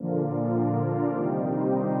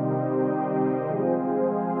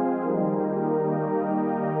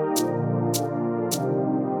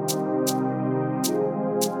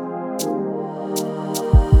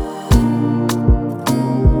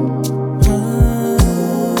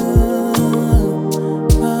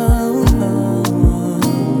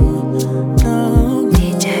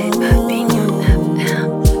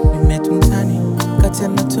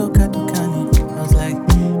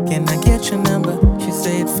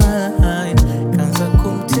fine. Kanza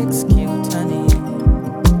kumtext kiutani.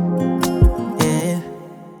 Yeah.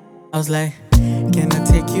 I was like, can I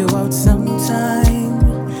take you out sometime?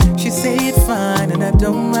 She said fine and I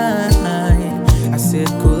don't mind. I said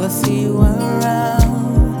cool, I'll see you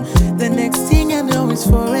around. The next thing I know is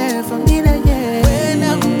forever. Me na yeah. When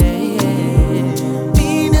I'm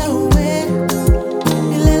me na way.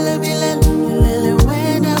 Milele milele milele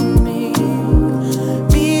when I'm me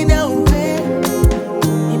na way.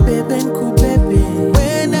 Ni bebe nku bebe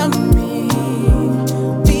when I'm me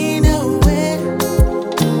na way.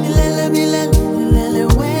 Milele milele milele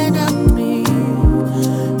when I'm me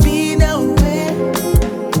na way.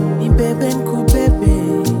 Ni bebe nku bebe.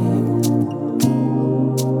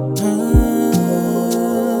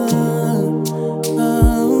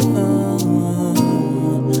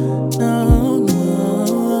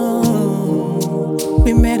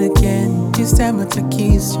 We met again, this time I took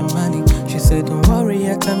keys to money. She said don't worry,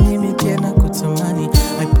 hata mimi pia nakutamani.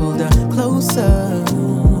 I pulled her closer,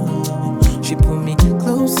 she pulled me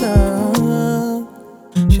closer.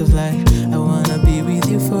 She was like, I wanna be with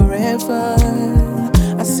you forever.